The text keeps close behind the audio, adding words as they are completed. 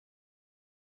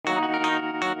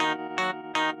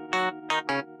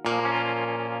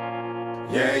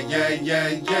Yeah, yeah, yeah,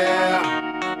 yeah.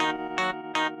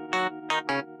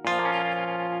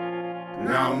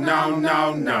 No, no,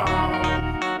 no, no.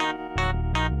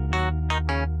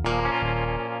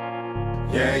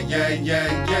 Yeah, yeah,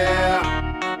 yeah, yeah.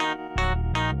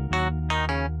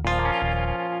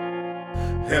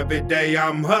 Every day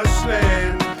I'm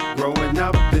hustling, growing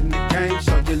up in the game,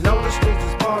 so you know the streets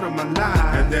is part of my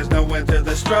life. And there's no end to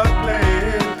the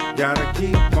struggling. Gotta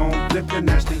keep on flipping,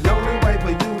 that's the only way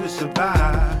for you to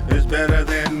survive. It's better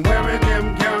than wearing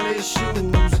them county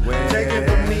shoes. Take it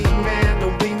from me, man,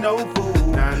 don't be no fool.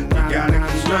 You gotta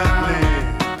keep struggling.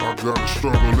 I gotta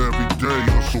struggle every day,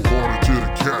 hustle hard until the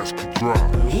casket drops.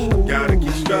 Gotta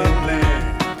keep struggling.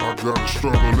 I gotta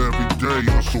struggle every day,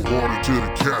 hustle hard until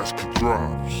the casket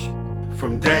drops.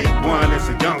 From day one as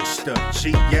a youngster,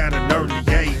 she at an early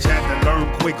age had to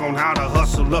learn quick on how to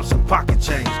hustle up some pocket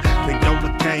change. Then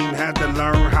Yola Kane had to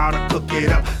learn how to cook it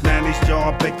up. Manage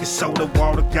jar, baking soda,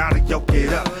 water, gotta yoke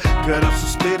it up. Cut up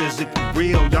some spitters if you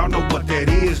real, y'all know what that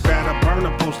is. Grab a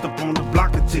burner, post up on the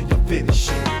block until you finish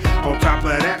it. On top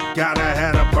of that, gotta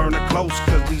have a burner close,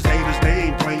 cause these haters, they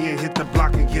ain't playing. Hit the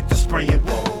block and get the spraying.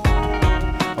 Whoa.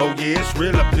 Oh yeah, it's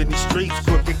real up in the streets.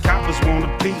 Crooked coppers want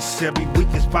a piece. Every week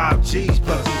is 5 G's.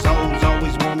 Plus these hoes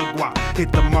always wanna go out.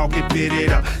 Hit the mall, get fitted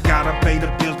up. Gotta pay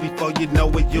the bills before you know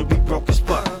it, you'll be broke as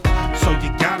fuck. So you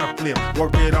gotta flip,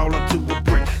 work it all up to a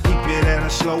brick. Keep it at a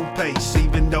slow pace,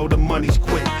 even though the money's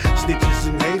quick. Snitches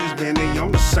and haters, man, they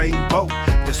on the same boat.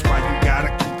 That's why you gotta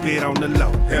keep it on the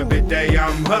low. Every day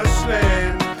I'm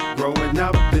hustling, growing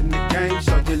up in the game,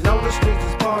 so you know the streets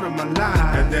is part of my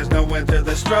life. And there's no end to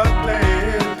the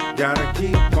struggling. Gotta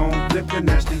keep on flipping,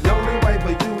 that's the only way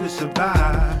for you to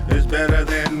survive. It's better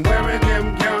than wearing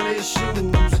them county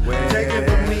shoes. Take it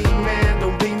from me, man,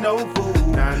 don't be no fool.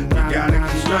 You gotta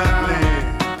keep struggling.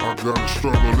 I gotta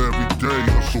struggle every day,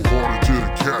 hustle hard until the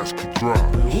casket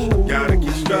drops. Gotta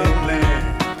keep struggling.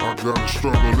 I gotta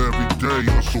struggle every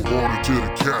day, hustle hard until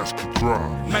the casket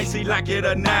drops. May see like it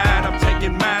or not, I'm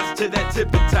taking mines to that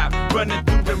tippy top. Running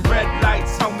through them red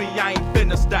lights, homie, I ain't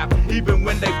finna stop. Even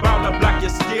when they ball a block, you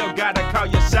still gotta call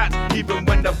your shots. Even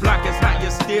when the block is hot, you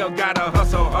still gotta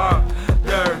hustle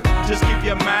harder. Just keep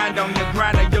your mind on your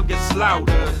grind or you'll get slaughtered.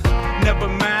 Never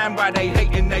mind why they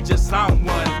hating, they just on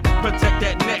one. Protect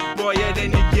that neck, boy, at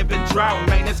any given drought.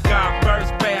 Man, it's God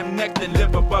first, bam neck, then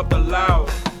live above the law.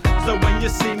 So when you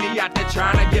see me out there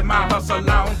trying to get my hustle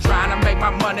on, trying to make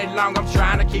my money long, I'm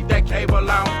trying to keep that cable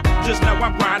on. Just know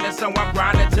I'm grinding, so I'm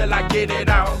grinding till I get it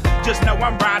off. Just know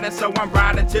I'm riding, so I'm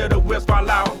riding till the wheels fall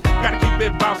off. Gotta keep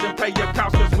it boss and pay your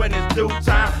costs, cause when it's due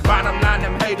time, bottom line,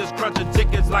 them haters crunching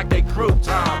tickets like they crew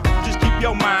time. Just keep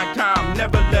your mind calm,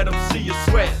 never let them see you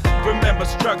sweat. Remember,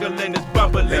 struggling is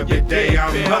bubbling. Every day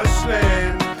I'm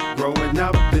hustling, growing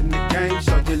up in the game,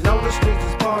 so you know the streets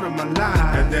is part of my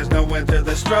life. And there's no end to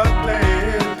the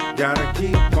struggling. Gotta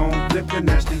keep on flipping,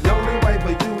 that's the only way for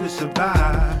you to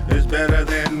survive. It's better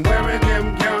than wearing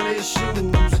them county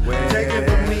shoes. Take it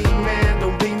from me, man,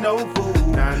 don't be no fool.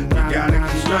 You gotta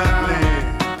keep struggling.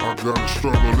 I gotta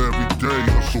struggle every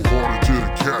day, hustle hard until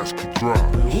the casket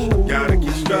drops. Gotta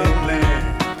keep struggling.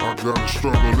 I gotta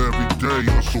struggle every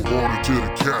day, hustle hard until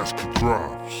the casket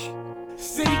drops.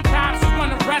 City cops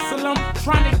wanna wrestle them,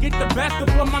 trying to get the best of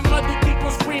them. My mother keep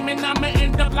on screaming, I'ma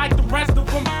end up like the rest of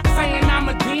them. Saying I'm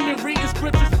a demon, reading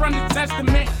scriptures from the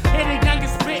Testament. Hit a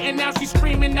youngest spitting, now she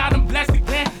screaming out I'm blessed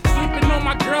again. Sleeping on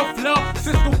my girl floor,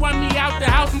 sister want me out the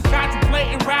house. I'm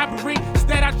contemplating robbery,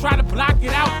 instead I try to block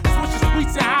it out. Switch the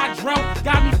sweets to hydro,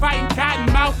 got me fighting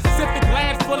cotton mouth. Sip the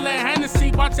glass full of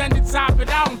Hennessy, watch and to top it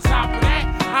out. On top of that,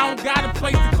 I don't got a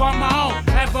place to call my own.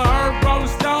 Ever heard Rolling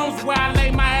Stones, where I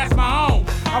lay my ass my home?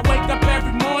 I wake up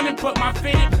every morning, put my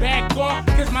fitted back on,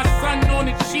 cause my son on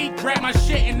the cheek, grab my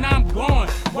shit and I'm gone.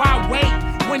 Why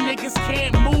wait when niggas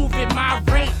can't move at my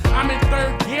rate? I'm in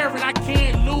third gear and I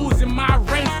can't lose in my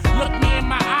race. Look me in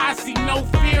my eyes, see no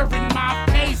fear in my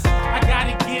face. I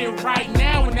gotta get it right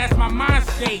now and that's my mind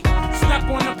state. Stuck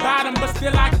on the bottom but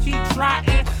still I keep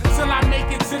trotting till I make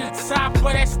it to the top of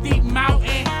that steep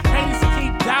mountain. Haters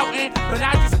keep doubting, but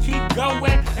I just keep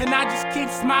going and I just keep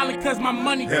smiling cause my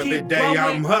money Every keep day growing.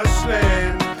 I'm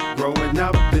hustling, growing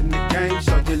up in the game,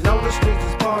 so you know the streets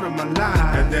is part of my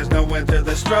life. And there's no end to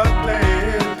the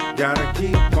struggling. Gotta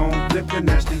keep on flipping,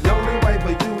 that's the only way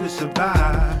for you to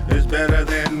survive. It's better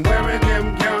than wearing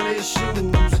them county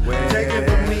shoes. Take it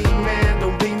from me, man,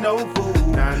 don't be no fool.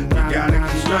 You gotta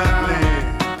keep struggling.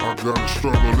 I gotta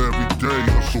struggle every day,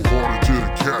 hustle hard until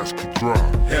the casket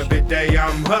drops. Every day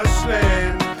I'm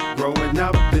hustling, growing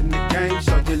up in the game,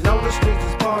 so you know the streets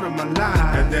is part of my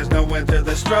life. And there's no end to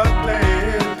the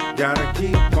struggling. Gotta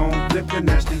keep on looking,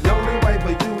 that's the only way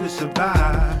for you to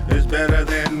survive. It's better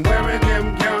than wearing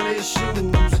them county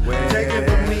shoes. Take it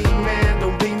from me, man,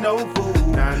 don't be no fool.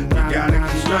 You gotta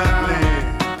keep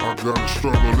struggling. I gotta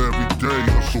struggle every day,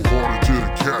 hustle hard until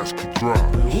the casket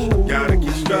drops. Gotta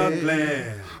keep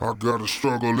struggling. I gotta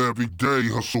struggle every day,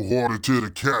 hustle hard until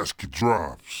the casket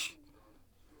drops.